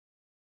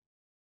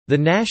The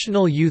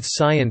National Youth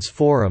Science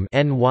Forum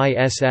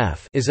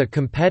 (NYSF) is a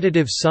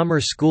competitive summer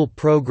school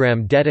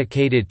program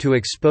dedicated to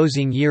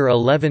exposing Year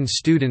 11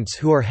 students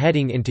who are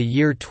heading into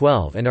Year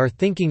 12 and are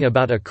thinking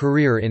about a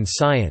career in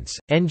science,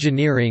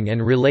 engineering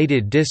and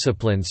related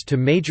disciplines to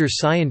major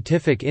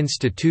scientific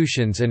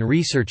institutions and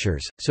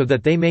researchers, so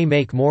that they may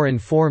make more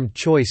informed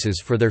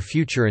choices for their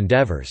future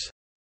endeavors.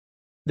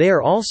 They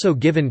are also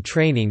given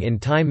training in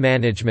time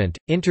management,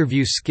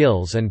 interview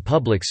skills and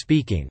public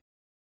speaking.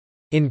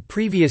 In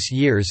previous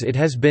years it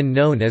has been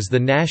known as the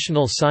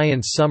National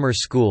Science Summer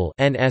School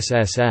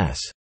 (NSSS).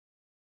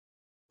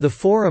 The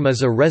forum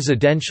is a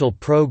residential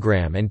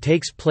program and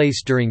takes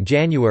place during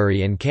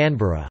January in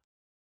Canberra.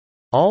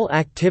 All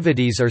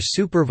activities are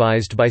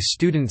supervised by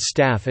student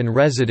staff and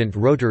resident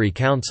Rotary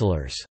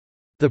counsellors.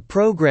 The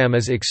program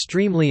is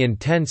extremely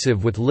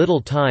intensive with little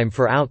time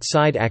for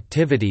outside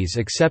activities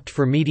except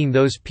for meeting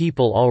those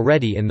people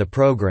already in the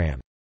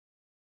program.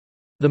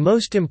 The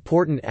most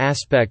important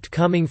aspect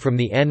coming from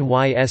the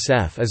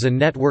NYSF is a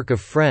network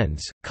of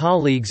friends,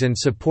 colleagues and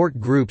support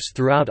groups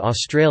throughout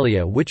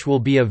Australia which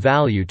will be of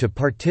value to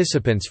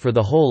participants for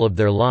the whole of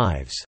their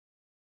lives.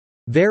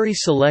 Very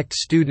select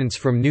students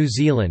from New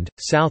Zealand,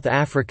 South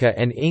Africa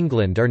and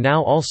England are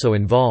now also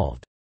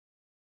involved.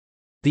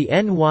 The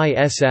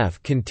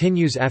NYSF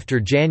continues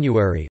after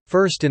January,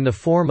 first in the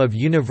form of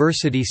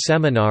university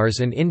seminars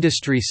and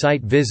industry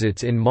site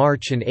visits in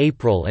March and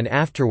April, and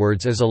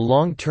afterwards as a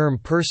long-term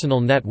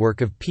personal network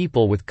of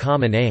people with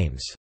common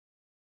aims.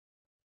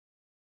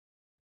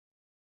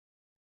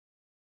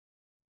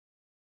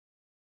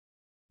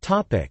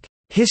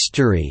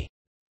 History.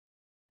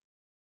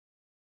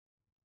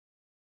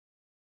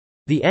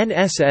 The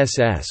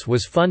NSSS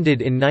was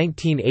funded in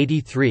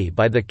 1983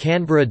 by the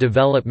Canberra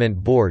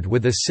Development Board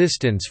with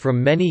assistance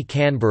from many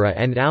Canberra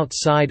and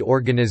outside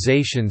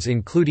organisations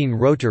including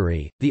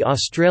Rotary, the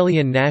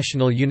Australian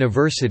National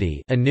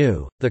University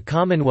 (ANU), the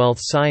Commonwealth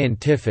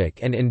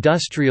Scientific and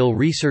Industrial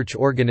Research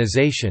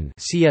Organisation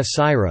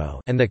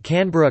and the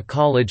Canberra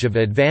College of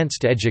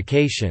Advanced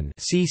Education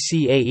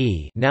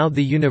now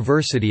the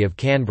University of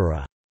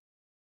Canberra.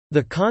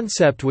 The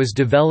concept was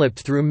developed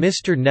through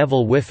Mr.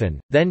 Neville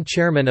Whiffen, then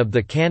chairman of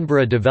the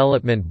Canberra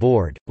Development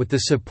Board, with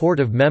the support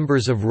of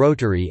members of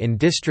Rotary in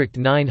District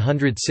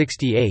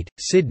 968,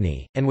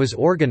 Sydney, and was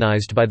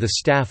organised by the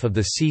staff of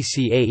the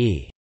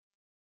CCAE.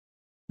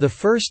 The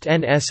first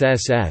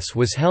NSSS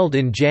was held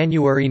in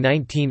January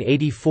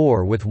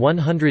 1984 with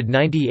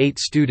 198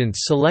 students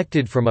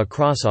selected from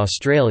across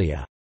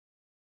Australia.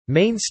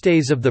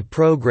 Mainstays of the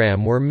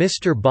program were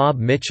Mr. Bob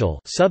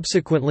Mitchell,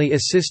 subsequently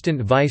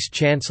Assistant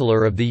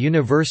Vice-Chancellor of the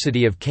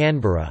University of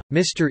Canberra,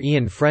 Mr.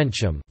 Ian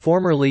Frensham,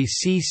 formerly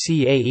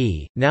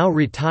CCAE, now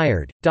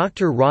retired,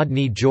 Dr.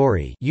 Rodney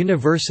Jory,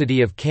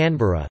 University of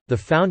Canberra, the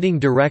founding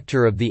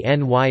director of the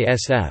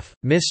NYSF,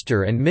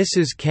 Mr. and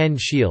Mrs. Ken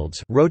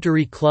Shields,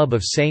 Rotary Club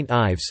of St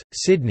Ives,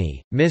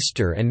 Sydney,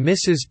 Mr. and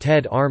Mrs.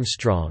 Ted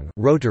Armstrong,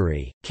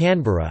 Rotary,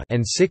 Canberra,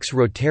 and 6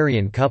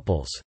 Rotarian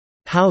couples,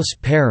 house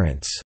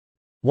parents.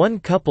 One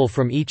couple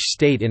from each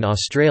state in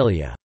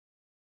Australia.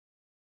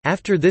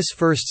 After this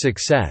first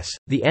success,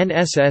 the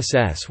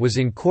NSSS was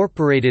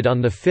incorporated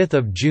on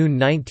 5 June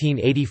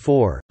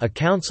 1984, a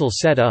council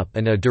set up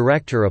and a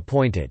director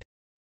appointed.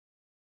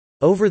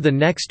 Over the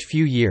next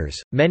few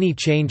years, many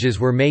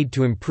changes were made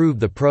to improve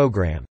the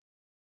program.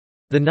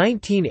 The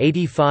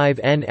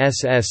 1985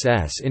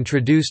 NSSS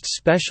introduced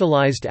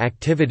specialized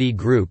activity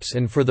groups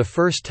and for the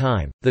first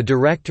time, the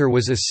director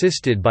was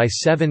assisted by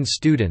 7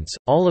 students,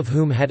 all of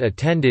whom had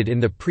attended in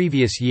the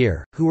previous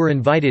year, who were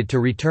invited to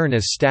return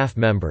as staff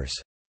members.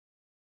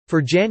 For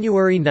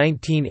January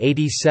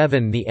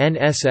 1987 the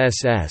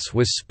NSSS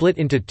was split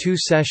into 2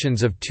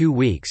 sessions of 2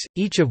 weeks,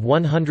 each of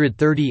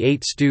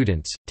 138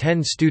 students,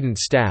 10 student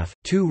staff,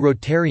 2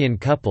 Rotarian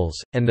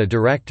couples, and the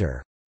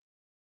director.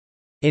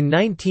 In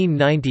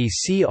 1990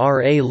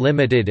 CRA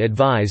Limited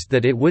advised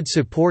that it would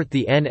support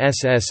the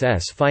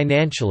NSSS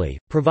financially,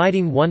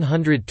 providing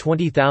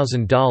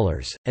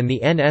 $120,000, and the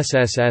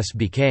NSSS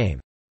became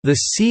the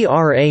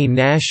CRA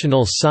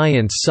National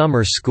Science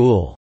Summer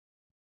School.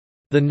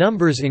 The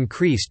numbers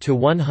increased to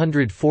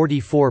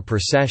 144 per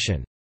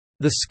session.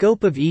 The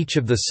scope of each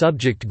of the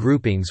subject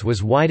groupings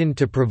was widened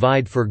to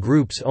provide for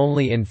groups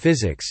only in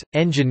physics,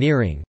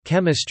 engineering,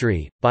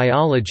 chemistry,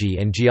 biology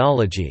and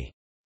geology.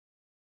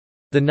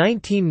 The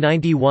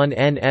 1991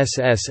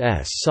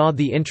 NSSS saw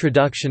the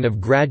introduction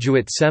of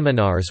graduate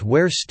seminars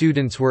where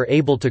students were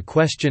able to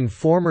question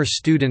former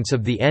students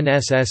of the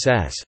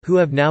NSSS, who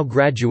have now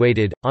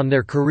graduated, on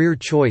their career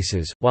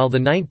choices, while the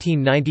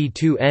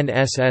 1992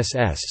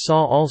 NSSS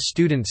saw all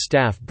student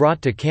staff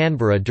brought to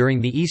Canberra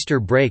during the Easter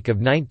break of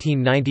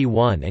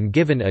 1991 and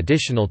given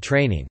additional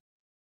training.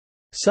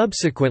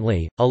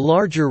 Subsequently, a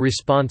larger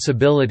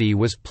responsibility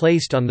was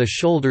placed on the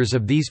shoulders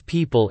of these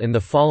people in the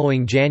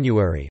following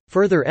January,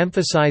 further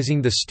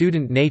emphasizing the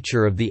student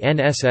nature of the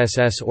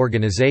NSSS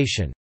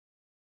organization.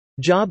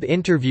 Job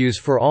interviews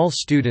for all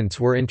students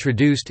were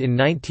introduced in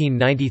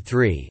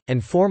 1993,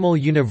 and formal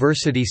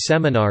university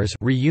seminars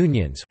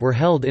reunions were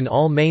held in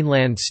all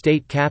mainland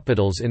state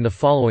capitals in the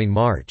following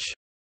March.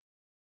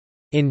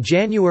 In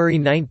January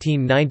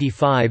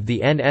 1995 the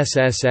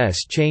NSSS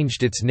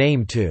changed its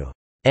name to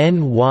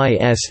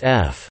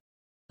NYSF,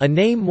 a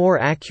name more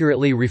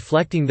accurately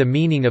reflecting the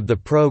meaning of the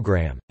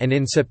program, and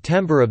in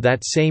September of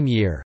that same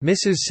year,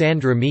 Mrs.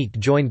 Sandra Meek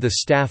joined the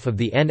staff of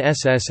the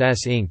NSSS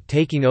Inc.,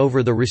 taking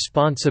over the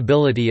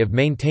responsibility of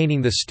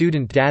maintaining the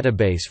student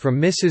database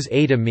from Mrs.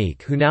 Ada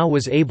Meek, who now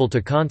was able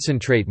to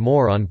concentrate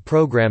more on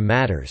program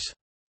matters.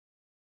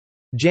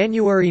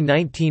 January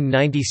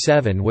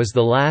 1997 was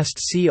the last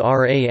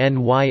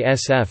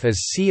CRANYSF,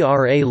 as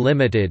CRA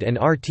Limited and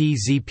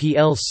RTZ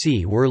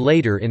plc were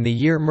later in the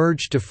year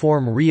merged to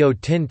form Rio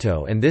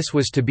Tinto, and this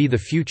was to be the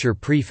future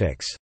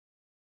prefix.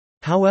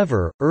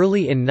 However,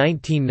 early in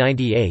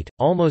 1998,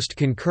 almost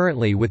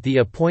concurrently with the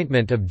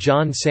appointment of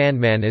John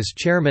Sandman as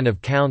chairman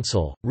of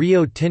council,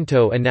 Rio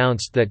Tinto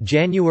announced that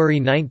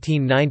January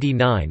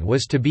 1999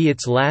 was to be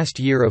its last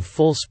year of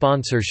full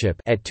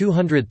sponsorship at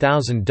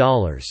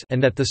 $200,000,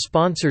 and that the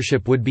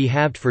sponsorship would be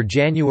halved for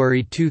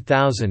January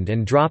 2000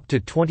 and drop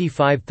to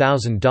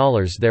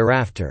 $25,000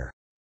 thereafter.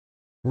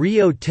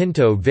 Rio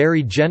Tinto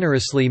very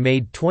generously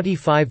made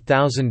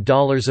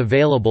 $25,000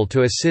 available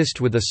to assist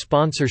with a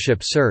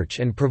sponsorship search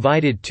and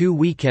provided 2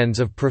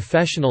 weekends of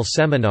professional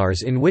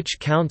seminars in which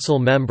council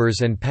members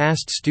and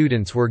past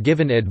students were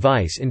given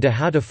advice into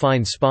how to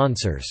find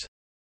sponsors.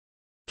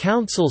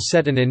 Council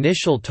set an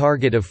initial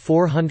target of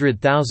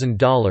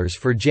 $400,000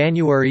 for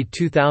January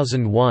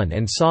 2001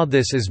 and saw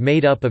this as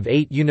made up of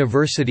 8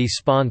 university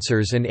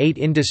sponsors and 8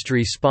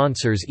 industry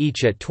sponsors,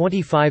 each at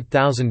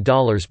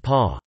 $25,000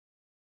 pa.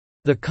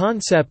 The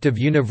concept of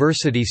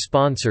university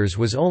sponsors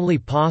was only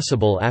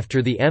possible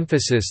after the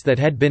emphasis that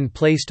had been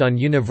placed on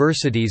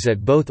universities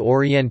at both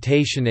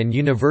orientation and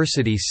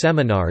university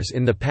seminars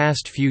in the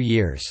past few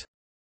years.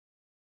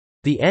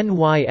 The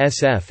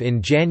NYSF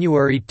in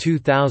January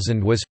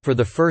 2000 was, for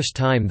the first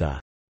time, the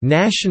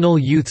National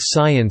Youth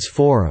Science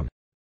Forum,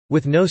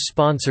 with no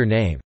sponsor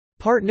name.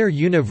 Partner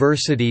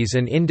universities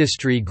and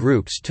industry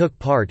groups took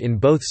part in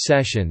both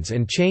sessions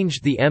and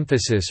changed the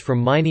emphasis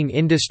from mining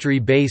industry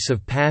base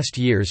of past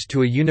years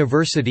to a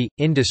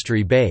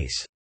university-industry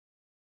base.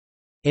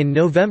 In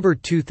November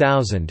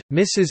 2000,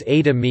 Mrs.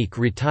 Ada Meek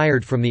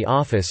retired from the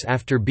office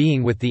after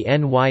being with the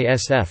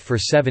NYSF for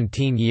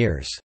 17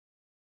 years.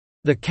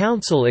 The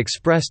council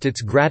expressed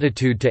its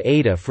gratitude to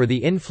Ada for the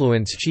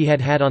influence she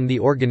had had on the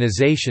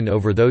organization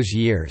over those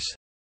years.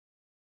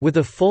 With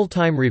a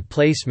full-time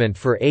replacement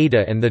for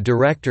Ada and the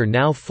director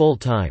now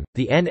full-time,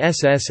 the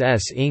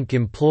NSSS Inc.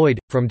 employed,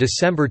 from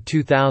December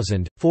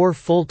 2000, 4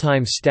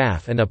 full-time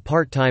staff and a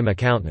part-time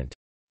accountant.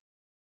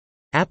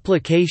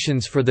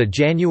 Applications for the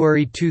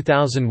January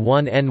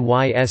 2001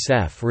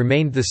 NYSF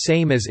remained the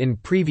same as in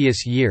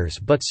previous years,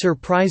 but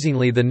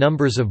surprisingly the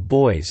numbers of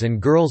boys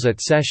and girls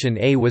at Session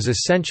A was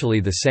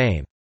essentially the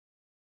same.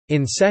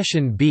 In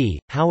Session B,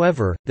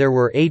 however, there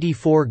were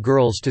 84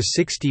 girls to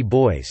 60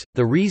 boys,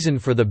 the reason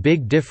for the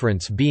big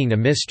difference being a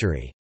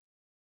mystery.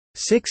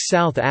 6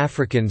 South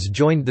Africans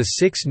joined the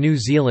 6 New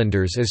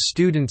Zealanders as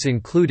students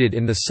included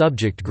in the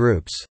subject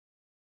groups.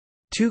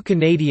 2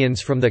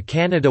 Canadians from the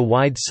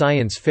Canada-wide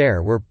Science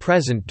Fair were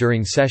present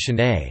during Session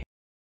A.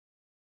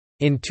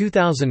 In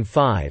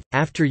 2005,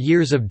 after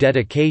years of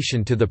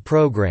dedication to the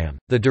program,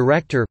 the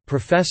director,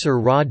 Professor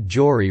Rod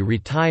Jory,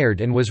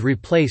 retired and was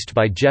replaced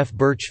by Jeff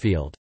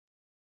Birchfield.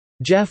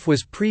 Jeff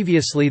was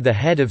previously the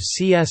head of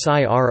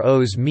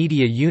CSIRO's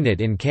media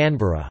unit in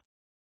Canberra.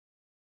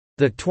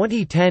 The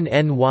 2010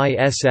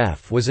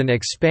 NYSF was an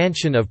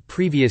expansion of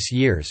previous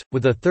years,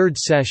 with a 3rd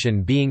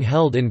session being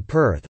held in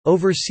Perth,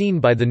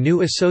 overseen by the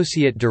new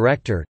Associate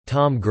Director,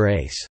 Tom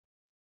Grace.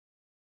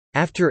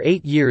 After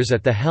 8 years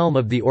at the helm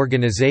of the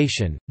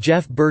organization,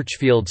 Jeff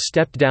Birchfield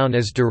stepped down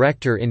as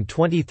director in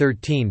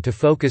 2013 to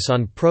focus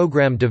on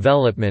program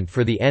development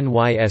for the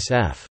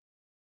NYSF.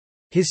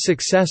 His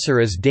successor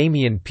is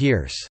Damian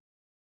Pierce.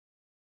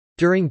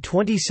 During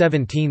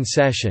 2017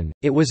 session,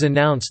 it was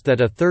announced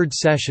that a 3rd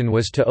session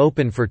was to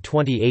open for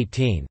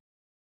 2018.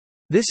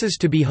 This is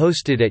to be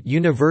hosted at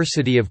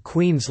University of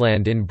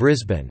Queensland in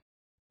Brisbane.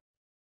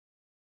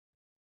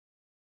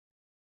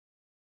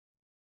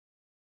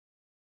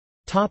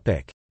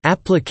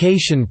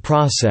 Application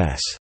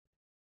process.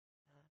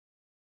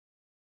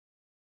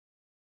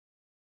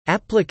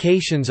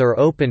 Applications are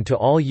open to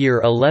all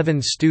Year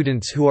 11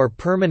 students who are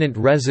permanent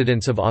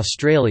residents of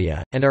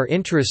Australia, and are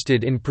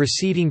interested in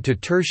proceeding to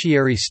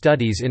tertiary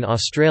studies in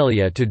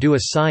Australia to do a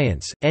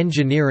science,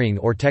 engineering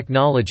or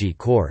technology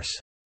course.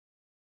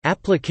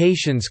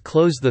 Applications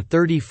close the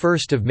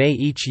 31st of May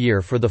each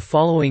year for the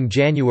following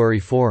January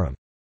forum.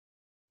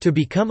 To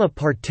become a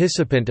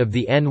participant of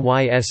the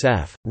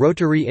NYSF,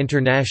 Rotary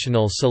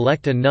International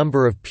select a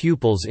number of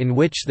pupils in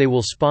which they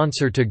will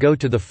sponsor to go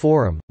to the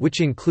forum,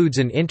 which includes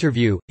an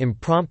interview,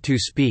 impromptu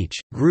speech,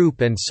 group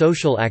and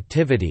social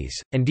activities,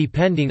 and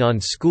depending on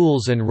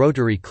schools and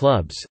Rotary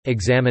clubs,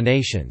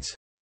 examinations.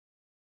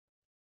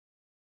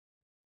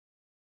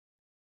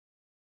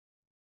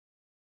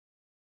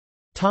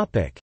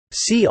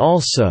 See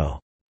also: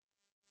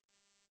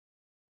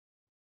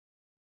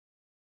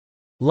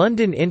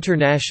 London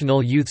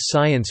International Youth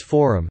Science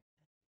Forum,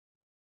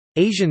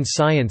 Asian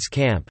Science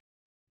Camp,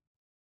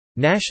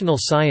 National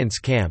Science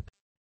Camp,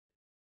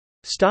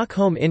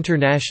 Stockholm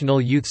International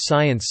Youth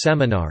Science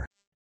Seminar,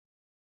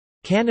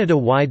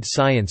 Canada-wide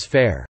Science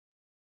Fair.